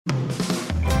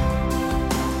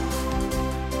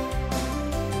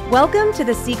Welcome to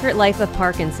the Secret Life of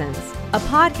Parkinson's, a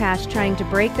podcast trying to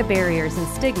break the barriers and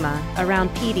stigma around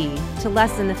PD to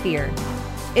lessen the fear.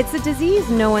 It's a disease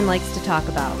no one likes to talk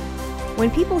about. When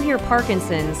people hear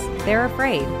Parkinson's, they're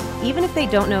afraid, even if they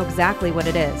don't know exactly what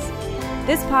it is.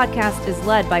 This podcast is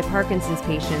led by Parkinson's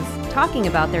patients talking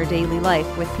about their daily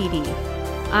life with PD.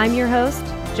 I'm your host,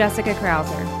 Jessica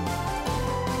Krauser.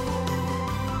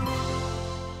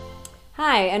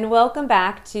 Hi, and welcome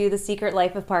back to the Secret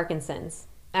Life of Parkinson's.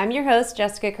 I'm your host,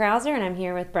 Jessica Krauser, and I'm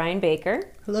here with Brian Baker.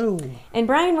 Hello. And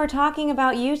Brian, we're talking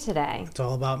about you today. It's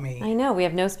all about me. I know, we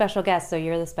have no special guest, so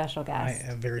you're the special guest.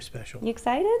 I am very special. You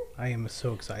excited? I am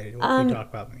so excited when we talk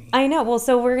about me. I know. Well,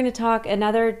 so we're going to talk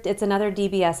it's another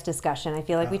DBS discussion. I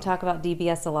feel like we talk about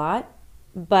DBS a lot,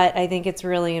 but I think it's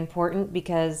really important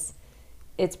because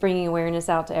it's bringing awareness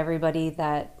out to everybody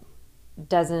that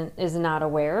is not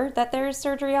aware that there's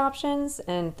surgery options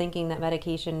and thinking that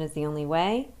medication is the only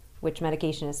way, which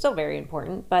medication is still very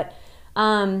important. But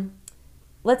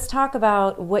let's talk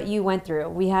about what you went through.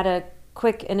 We had a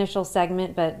quick initial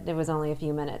segment, but it was only a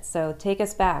few minutes. So take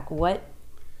us back. What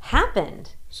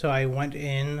happened? So I went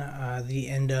in the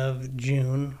end of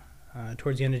June,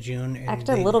 towards the end of June. And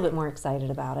Actually, a little bit more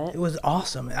excited about it. It was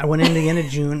awesome. I went in the end of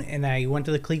June, and I went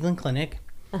to the Cleveland Clinic.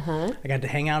 Uh-huh. I got to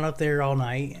hang out up there all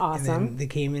night. Awesome. And then they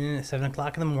came in at 7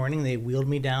 o'clock in the morning. They wheeled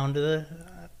me down to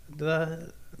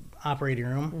the operating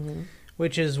room,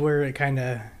 which is where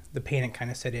the panic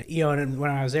kind of set in. You know, and when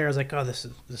I was there, I was like, oh, this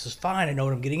is fine. I know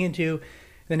what I'm getting into.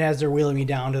 Then as they're wheeling me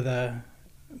down to the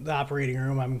operating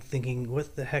room, I'm thinking,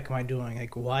 what the heck am I doing?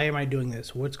 Like, why am I doing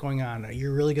this? What's going on?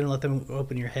 You're really going to let them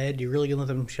open your head? You're really going to let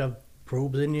them shove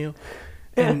probes in you?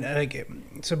 And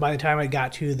so by the time I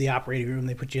got to the operating room,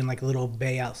 they put you in like a little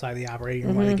bay outside the operating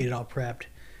room while they get it all prepped.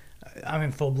 I'm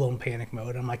in full-blown panic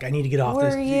mode. I'm like, I need to get off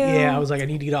this. Yeah, I was like, I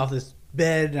need to get off this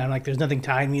bed. And I'm like, there's nothing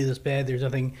tying me to this bed. There's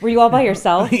nothing. Were you all by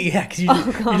yourself? Yeah, because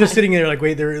you're just sitting there like,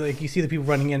 wait, they're like, you see the people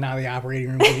running in and out of the operating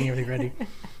room, getting everything ready.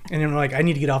 And then I'm like, I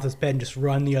need to get off this bed and just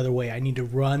run the other way. I need to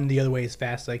run the other way as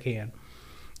fast as I can.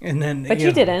 And then, but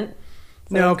you didn't.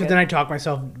 So no, because then I talked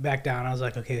myself back down. I was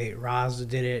like, okay, Roz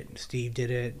did it, Steve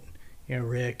did it,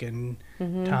 Rick and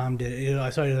Tom did it. So I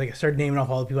started naming off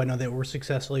all the people I know that were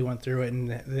successfully went through it, and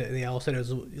they all said it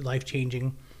was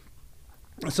life-changing.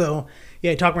 So,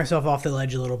 I talked myself off the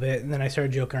ledge a little bit, and then I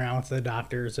started joking around with the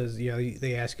doctors as,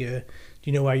 they ask you, do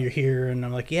you know why you're here? And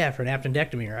I'm like, yeah, for an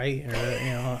appendectomy, right?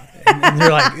 Or, and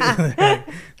they're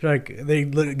like, they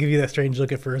give you that strange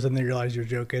look at first, and they realize you're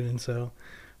joking, and so...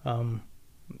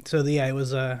 it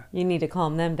was you need to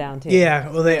calm them down too. Yeah,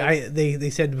 well they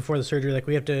said before the surgery, like,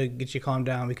 we have to get you calmed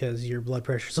down because your blood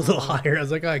pressure's a little higher. I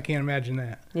was like, oh, I can't imagine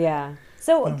that. Yeah.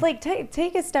 So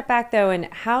take a step back though, and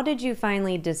how did you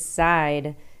finally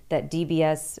decide that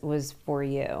DBS was for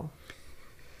you?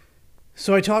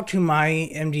 So I talked to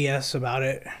my MDS about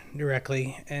it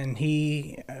directly, and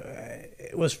he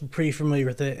was pretty familiar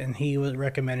with it, and he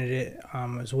recommended it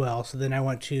as well. So then I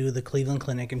went to the Cleveland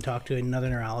Clinic and talked to another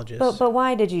neurologist. But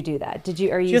why did you do that?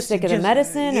 Are you sick of the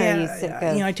medicine? Yeah, or are you sick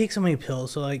of... I take so many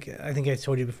pills. So like I think I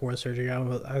told you before the surgery,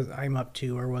 I'm up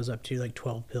to like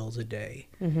 12 pills a day.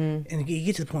 And you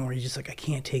get to the point where you're just like, I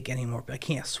can't take any more. I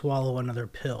can't swallow another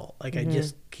pill. Like I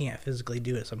just can't physically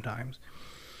do it sometimes.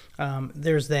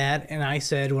 There's that, and I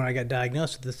said when I got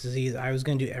diagnosed with this disease, I was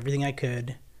going to do everything I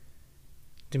could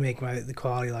to make the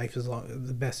quality of life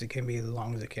the best it can be, as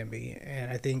long as it can be.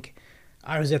 And I think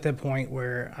I was at that point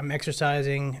where I'm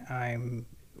exercising, I'm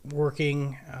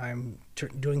working, I'm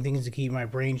doing things to keep my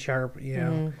brain sharp.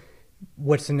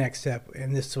 What's the next step?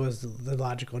 And this was the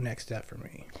logical next step for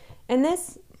me. And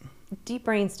this deep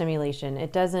brain stimulation,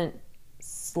 it doesn't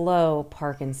slow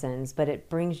Parkinson's, but it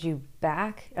brings you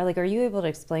back. Are you able to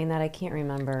explain that? I can't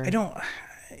remember. I don't.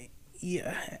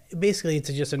 Yeah, basically,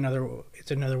 it's another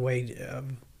way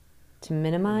to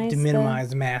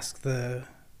minimize, mask the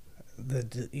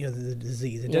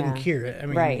disease. It doesn't cure it. I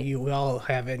mean, we all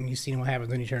have it, and you've seen what happens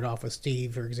when you turn it off with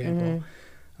Steve, for example.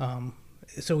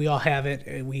 So we all have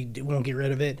it. We won't get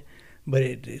rid of it, but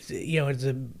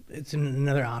it's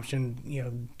another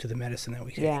option, to the medicine that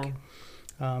we take.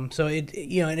 Yeah. So it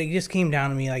just came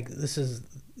down to me, like, this is,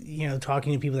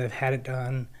 talking to people that have had it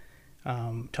done,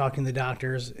 talking to the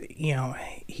doctors,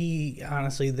 he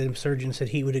honestly, the surgeon said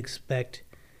he would expect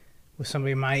with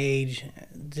somebody my age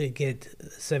to get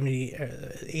 70,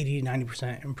 80,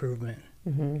 90% improvement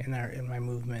in my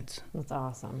movements. That's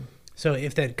awesome. So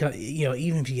if that,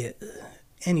 even if you get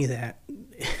any of that,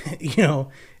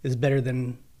 is better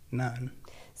than none.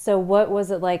 So what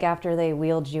was it like after they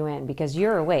wheeled you in? Because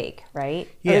you're awake, right? Or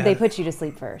Yeah. did they put you to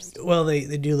sleep first? Well,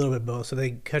 they do a little bit of both. So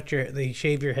they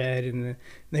shave your head, and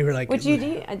they were like, Which you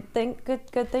do. I think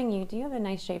good thing you have a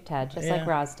nice shaped head, just like Yeah.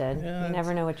 Roz did. Yeah, You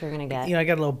never know what you're gonna get. I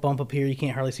got a little bump up here. You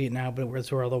can't hardly see it now, but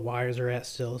that's where all the wires are at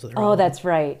still. So Oh, that's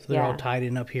right. So they're all Yeah. tied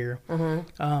in up here. Uh-huh.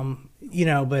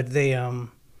 But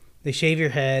they shave your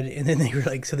head, and then they were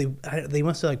like, so they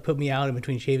must have like put me out in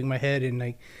between shaving my head, and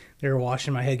like they were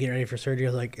washing my head, getting ready for surgery. I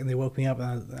was like, and they woke me up,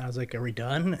 and I was like, "Are we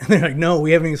done?" And they're like, "No,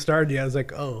 we haven't even started yet." I was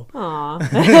like, "Oh."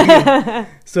 Aw.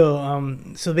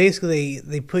 So basically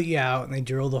they put you out and they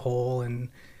drill the hole, and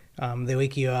they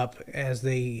wake you up as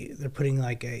they're putting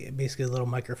like basically a little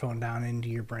microphone down into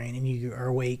your brain, and you are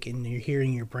awake and you're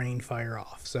hearing your brain fire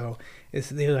off. So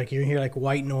they're like, you're hear like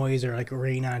white noise or like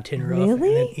rain on a tin roof.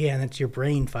 Really? And that's your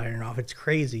brain firing off. It's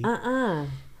crazy. Huh.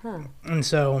 And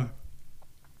so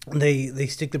they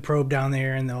stick the probe down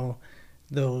there, and they'll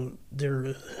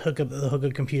hook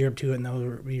a computer up to it, and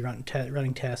they'll be running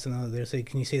tests, and they'll say,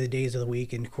 can you say the days of the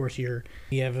week? And of course you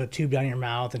have a tube down your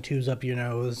mouth and tubes up your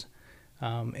nose.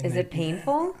 Is it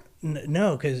painful?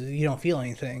 No, because you don't feel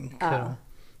anything. Oh.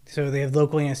 So they have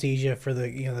local anesthesia for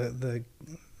the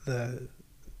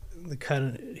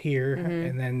cut here,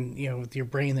 and then with your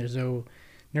brain, there's no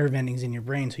nerve endings in your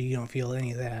brain, so you don't feel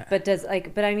any of that.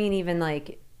 But I mean, even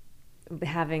like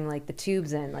having like the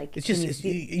tubes in, like It's just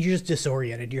you're just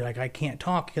disoriented. You're like, I can't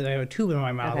talk because I have a tube in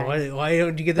my mouth. Okay. Why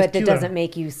don't you get this? But it doesn't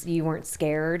make you weren't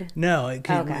scared. No,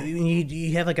 Okay.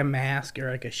 you have like a mask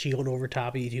or like a shield over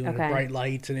top of you too, and Okay. bright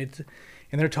lights, and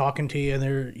they're talking to you, and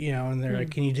they're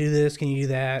like, can you do this? Can you do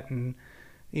that? And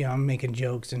I'm making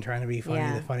jokes and trying to be funny,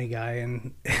 Yeah. the funny guy,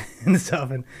 and and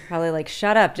stuff, and Probably like,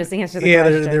 shut up, just answer the yeah,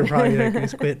 question. they're probably like,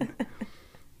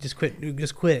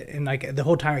 just quit. And like the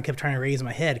whole time I kept trying to raise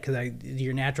my head because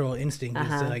your natural instinct is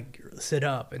to like sit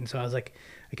up, and so I was like,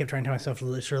 I kept trying to tell myself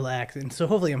to just relax. And so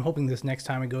hopefully I'm hoping this next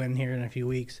time I go in here in a few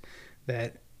weeks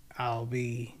that I'll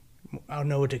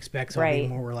know what to expect, so I'll be Right.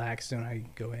 more relaxed when I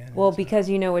go in. Well, So- because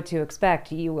you know what to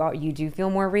expect, you do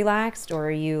feel more relaxed, or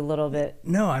are you a little bit?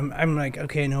 no, I'm like,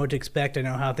 okay, I know what to expect. I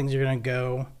know how things are gonna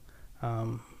go.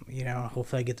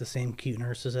 Hopefully I get the same cute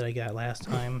nurses that I got last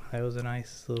time. That was a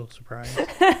nice little surprise.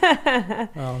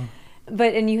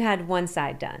 But you had one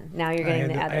side done. Now you're getting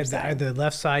the other I had side. the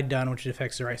left side done, which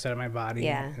affects the right side of my body.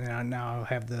 Yeah. And now I'll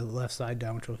have the left side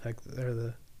done, which will affect,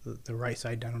 or the right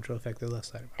side done, which will affect the left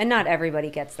side of my body. And not everybody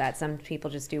gets that. Some people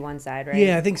just do one side, right?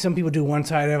 Yeah, I think some people do one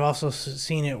side. I've also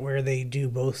seen it where they do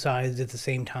both sides at the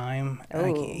same time. Oh.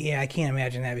 I can't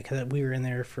imagine that because we were in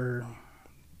there for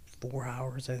 4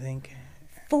 hours, I think.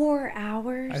 4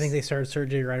 hours? I think they started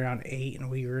surgery right around 8, and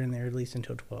we were in there at least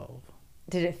until 12.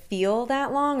 Did it feel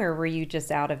that long, or were you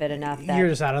just out of it enough that... You're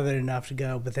just out of it enough to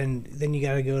go, but then you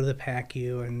got to go to the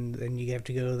PACU, and then you have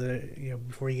to go to the,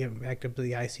 before you get back up to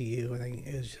the ICU. And then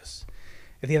it was just,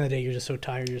 at the end of the day, you're just so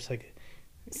tired. You're just like...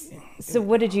 So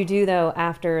what did you do, though,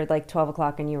 after, like, 12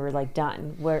 o'clock and you were, like,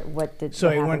 done? What I went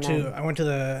happened to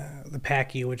the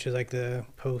PACU, which is like the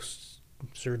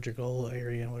post-surgical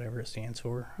area, whatever it stands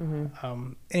for.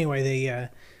 Mm-hmm. Anyway,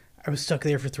 I was stuck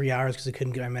there for 3 hours because I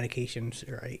couldn't get my medications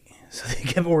right. So they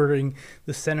kept ordering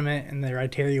the Sentiment, and the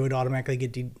Ryteria would automatically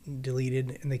get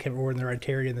deleted, and they kept ordering the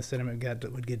Ryteria, and the Sentiment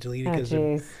would get deleted. Oh,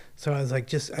 jeez. So I was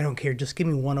like, I don't care. Just give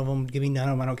me one of them. Give me none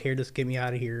of them. I don't care. Just get me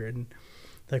out of here. And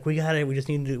like, we got it.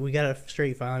 We got it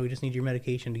straight finally. We just need your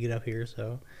medication to get up here.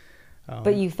 So.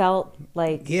 But you felt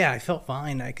like... Yeah, I felt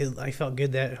fine. I felt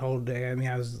good that whole day. I mean,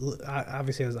 I was out of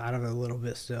it a little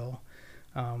bit still.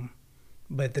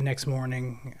 But the next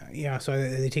morning, so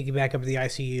they take you back up to the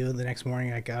ICU. The next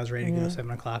morning, like, I was ready to go, 7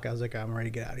 o'clock. I was like, I'm ready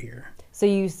to get out of here. So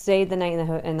you stayed the night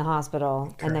in the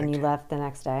hospital, and then you Correct. left the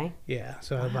next day? Yeah,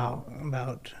 so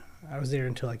about I was there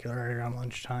until like right around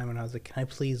lunchtime, and I was like, can I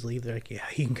please leave? They're like, yeah,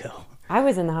 you can go. I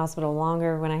was in the hospital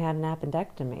longer when I had an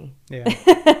appendectomy. Yeah.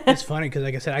 It's funny because,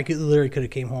 like I said, I literally could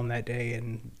have came home that day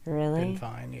and Really? been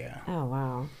fine, yeah. Oh,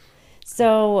 wow.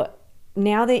 So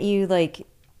now that you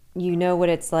know what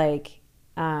it's like,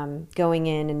 going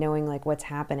in and knowing like what's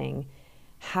happening,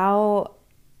 how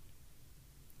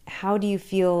do you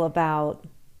feel about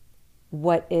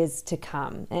what is to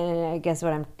come? And I guess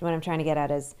what I'm trying to get at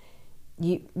is,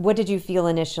 what did you feel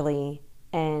initially,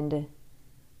 and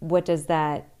what does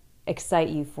that excite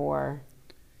you for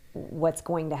what's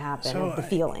going to happen, So, the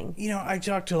feeling? I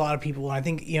talked to a lot of people, and I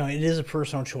think, it is a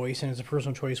personal choice, and it's a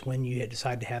personal choice when you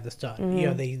decide to have this done.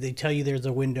 Mm-hmm. They tell you there's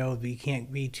a window, but you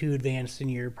can't be too advanced in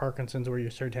your Parkinson's where you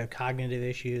start to have cognitive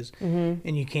issues, Mm-hmm.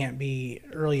 and you can't be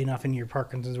early enough in your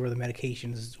Parkinson's where the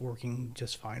medication is working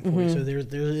just fine for Mm-hmm. you. So there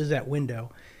is that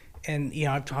window. And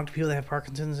I've talked to people that have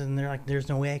Parkinson's, and they're like, "There's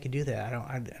no way I could do that.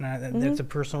 That's a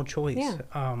personal choice."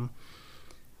 Yeah.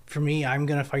 For me, I'm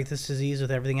gonna fight this disease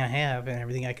with everything I have and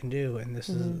everything I can do, and this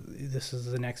is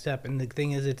the next step. And the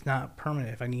thing is, it's not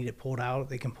permanent. If I need it pulled out,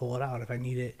 they can pull it out. If I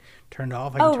need it turned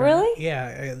off, I can turn really? it.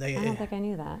 Yeah, I don't think I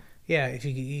knew that. Yeah, if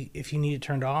you need it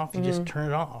turned off, you just turn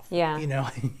it off. Yeah.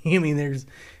 I mean,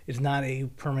 it's not a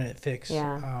permanent fix.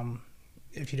 Yeah.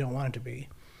 If you don't want it to be.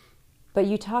 But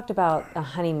you talked about a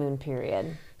honeymoon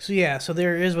period. So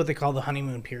there is what they call the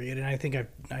honeymoon period, and I think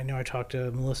I know I talked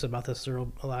to Melissa about this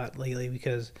a lot lately,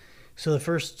 because the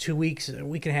first 2 weeks, a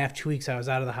week and a half, 2 weeks I was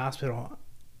out of the hospital,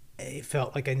 it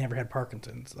felt like I never had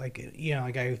Parkinson's. Like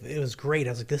it was great.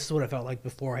 I was like, this is what it felt like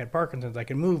before I had Parkinson's. I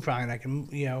can move fine. I can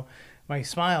my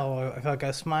smile. I felt like I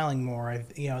was smiling more. I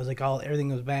was like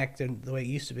everything was back to the way it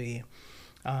used to be.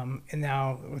 And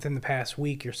now within the past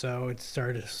week or so, it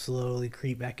started to slowly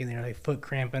creep back in there, like foot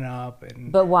cramping up.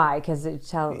 But why? Because I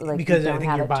think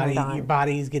your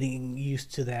body's getting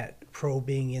used to that probe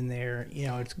being in there.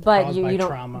 It's caused by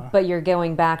trauma. But you're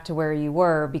going back to where you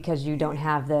were because you don't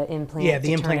have the implant. Yeah,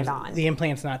 the turn it on. The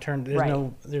implant's not turned.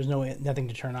 There's nothing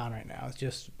to turn on right now.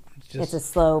 It's a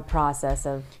slow process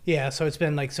of. Yeah, so it's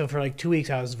been for 2 weeks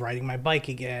I was riding my bike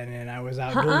again, and I was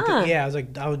out doing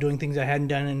I was doing things I hadn't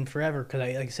done in forever, because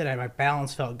like I said, my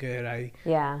balance felt good. I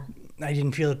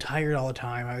didn't feel tired all the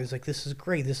time. I was like, this is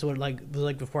great. This is what it was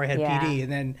like before I had PD.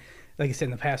 And then, like I said,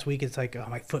 in the past week, it's like,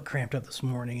 my foot cramped up this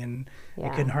morning, and I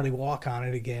couldn't hardly walk on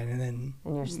it again. And then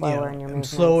you're slower in your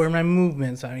movements. I'm slower in my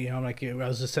movements. I'm like, I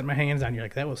was just setting my hands on. You're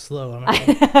like, that was slow. I'm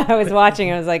like, I was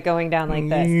watching. I was like going down like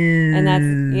this, and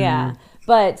that's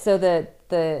But so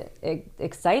the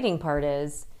exciting part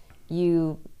is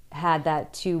you had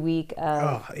that 2 week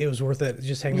of. Oh, it was worth it.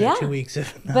 Just hanging out 2 weeks.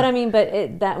 But I mean,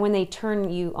 that when they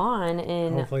turn you on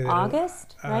in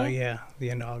August, right? Yeah, the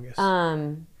end of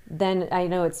August. Then I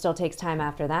know it still takes time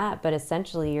after that, but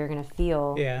essentially you're going to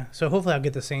feel. Yeah, so hopefully I'll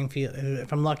get the same feel.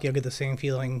 If I'm lucky, I'll get the same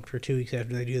feeling for 2 weeks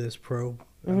after they do this probe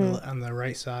on the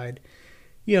right side.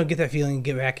 Get that feeling,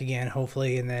 get back again,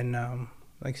 hopefully, and then,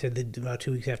 like I said, about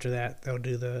 2 weeks after that, they'll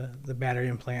do the battery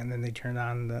implant, and then they turn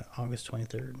on the August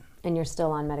 23rd. And you're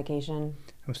still on medication?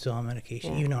 I'm still on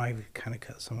medication, even though I've kind of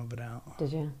cut some of it out.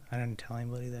 Did you? I didn't tell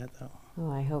anybody that, though. Oh,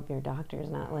 I hope your doctor's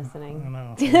not listening. I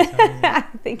don't know. I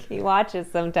think he watches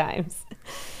sometimes.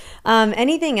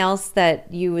 Anything else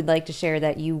that you would like to share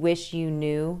that you wish you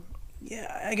knew?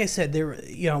 Yeah, like I said,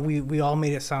 we all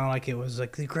made it sound like it was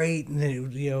like great, and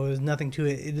it was nothing to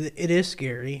it. It is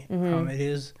scary. It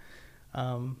is.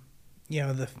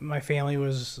 My family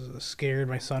was scared.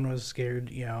 My son was scared.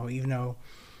 Even though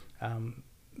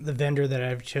the vendor that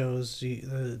I've chose,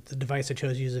 the device I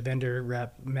chose to use, a vendor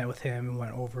rep, met with him and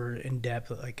went over in depth,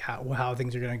 like how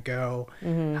things are going to go,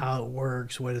 how it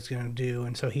works, what it's going to do,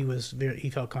 and so he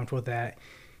felt comfortable with that.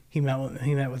 He met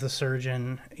with a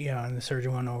surgeon, and the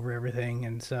surgeon went over everything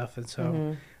and stuff, and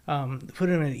so put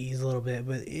him at ease a little bit.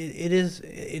 But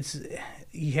it's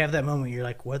you have that moment, you're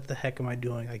like, what the heck am I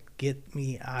doing? Like, get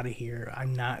me out of here.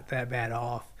 I'm not that bad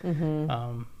off.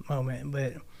 Moment,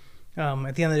 but.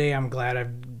 At the end of the day, I'm glad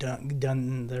I've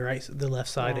done the left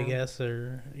side, I guess,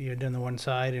 or done the one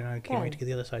side, and I can't wait to get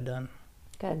the other side done.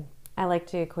 Good. I like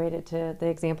to equate it to the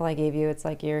example I gave you. It's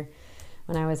like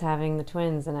when I was having the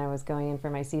twins and I was going in for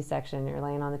my C-section, you're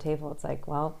laying on the table. It's like,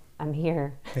 well, I'm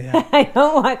here. Yeah. I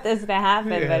don't want this to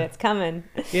happen, but it's coming.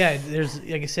 Yeah, there's,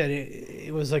 like I said,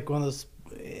 it was like one of those.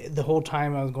 The whole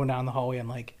time I was going down the hallway, I'm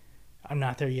like, I'm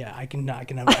not there yet. I can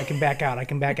back out. I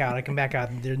can back out.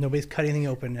 There's nobody's cut anything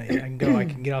open. I can go. I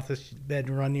can get off this bed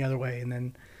and run the other way. And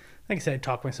then, like I said, I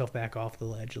talked myself back off the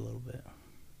ledge a little bit.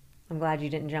 I'm glad you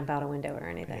didn't jump out a window or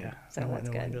anything. Yeah, so that's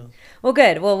good. Windows. Well,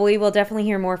 good. Well, we will definitely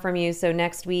hear more from you. So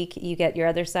next week you get your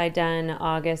other side done.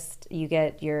 August you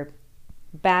get your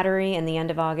battery, and the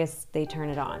end of August they turn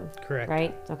it on. Correct.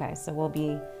 Right? Okay. So we'll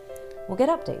get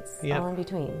updates all in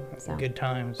between. So good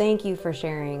times. Thank you for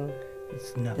sharing.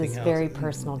 It's nothing this else. Very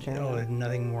personal journey. Oh,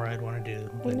 nothing more I'd want to do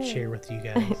than share with you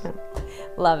guys.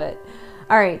 Love it.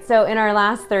 All right, so in our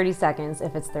last 30 seconds,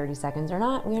 if it's 30 seconds or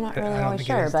not, we're not really always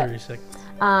sure. But 30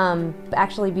 seconds.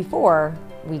 Actually, before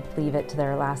we leave it to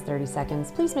their last 30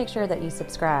 seconds, please make sure that you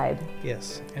subscribe.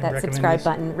 Yes. And that subscribe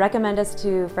button. Recommend us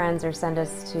to friends or send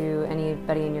us to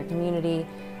anybody in your community,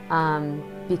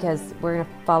 because we're going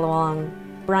to follow along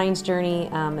Brian's journey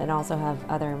and also have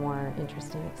other more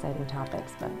interesting, exciting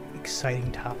topics.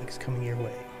 Exciting topics coming your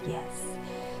way. Yes.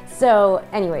 So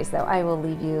anyways, though, I will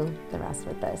leave you the rest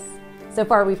with this. So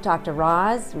far, we've talked to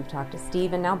Roz, we've talked to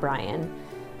Steve, and now Brian.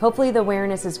 Hopefully the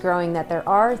awareness is growing that there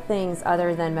are things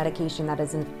other than medication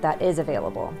that is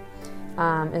available.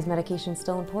 Is medication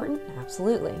still important?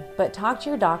 Absolutely. But talk to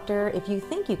your doctor if you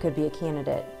think you could be a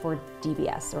candidate for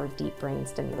DBS or Deep Brain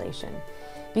Stimulation,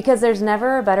 because there's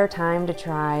never a better time to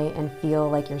try and feel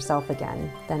like yourself again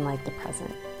than like the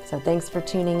present. So thanks for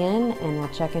tuning in, and we'll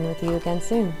check in with you again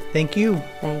soon. Thank you.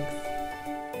 Thanks.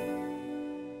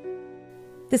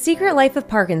 The Secret Life of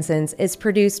Parkinson's is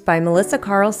produced by Melissa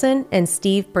Carlson and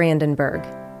Steve Brandenburg.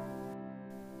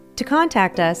 To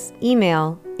contact us,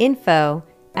 email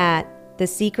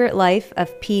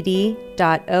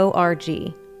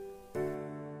info@thesecretlifeofpd.org.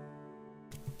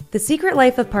 The Secret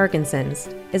Life of Parkinson's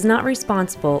is not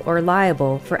responsible or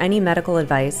liable for any medical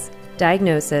advice,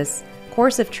 diagnosis,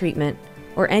 course of treatment,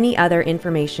 or any other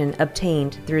information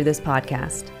obtained through this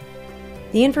podcast.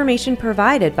 The information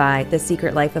provided by The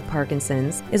Secret Life of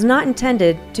Parkinson's is not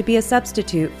intended to be a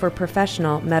substitute for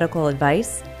professional medical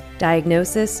advice,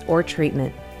 diagnosis, or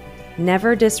treatment.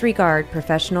 Never disregard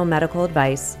professional medical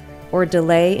advice or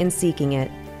delay in seeking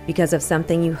it because of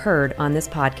something you heard on this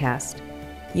podcast.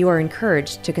 You are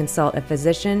encouraged to consult a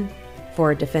physician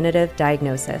for a definitive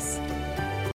diagnosis.